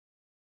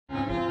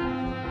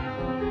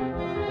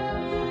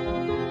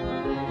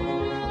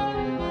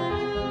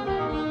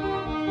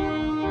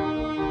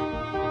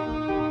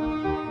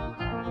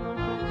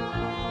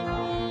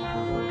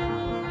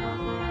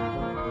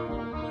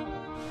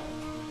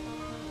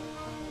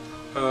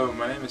Hello,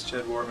 my name is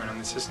Jed Wartman. I'm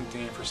the Assistant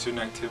Dean for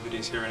Student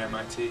Activities here at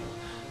MIT.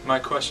 My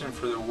question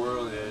for the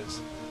world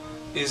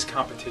is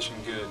competition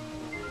good?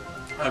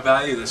 I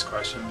value this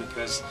question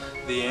because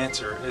the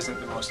answer isn't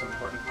the most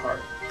important part.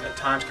 At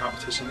times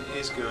competition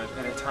is good,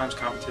 and at times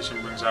competition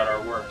brings out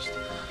our worst.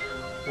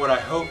 What I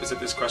hope is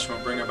that this question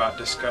will bring about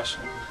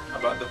discussion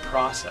about the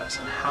process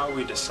and how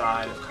we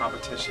decide if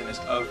competition is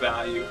of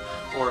value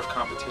or if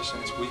competition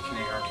is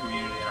weakening our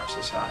community and our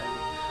society.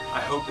 I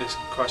hope this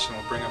question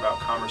will bring about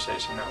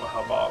conversation that will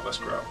help all of us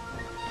grow.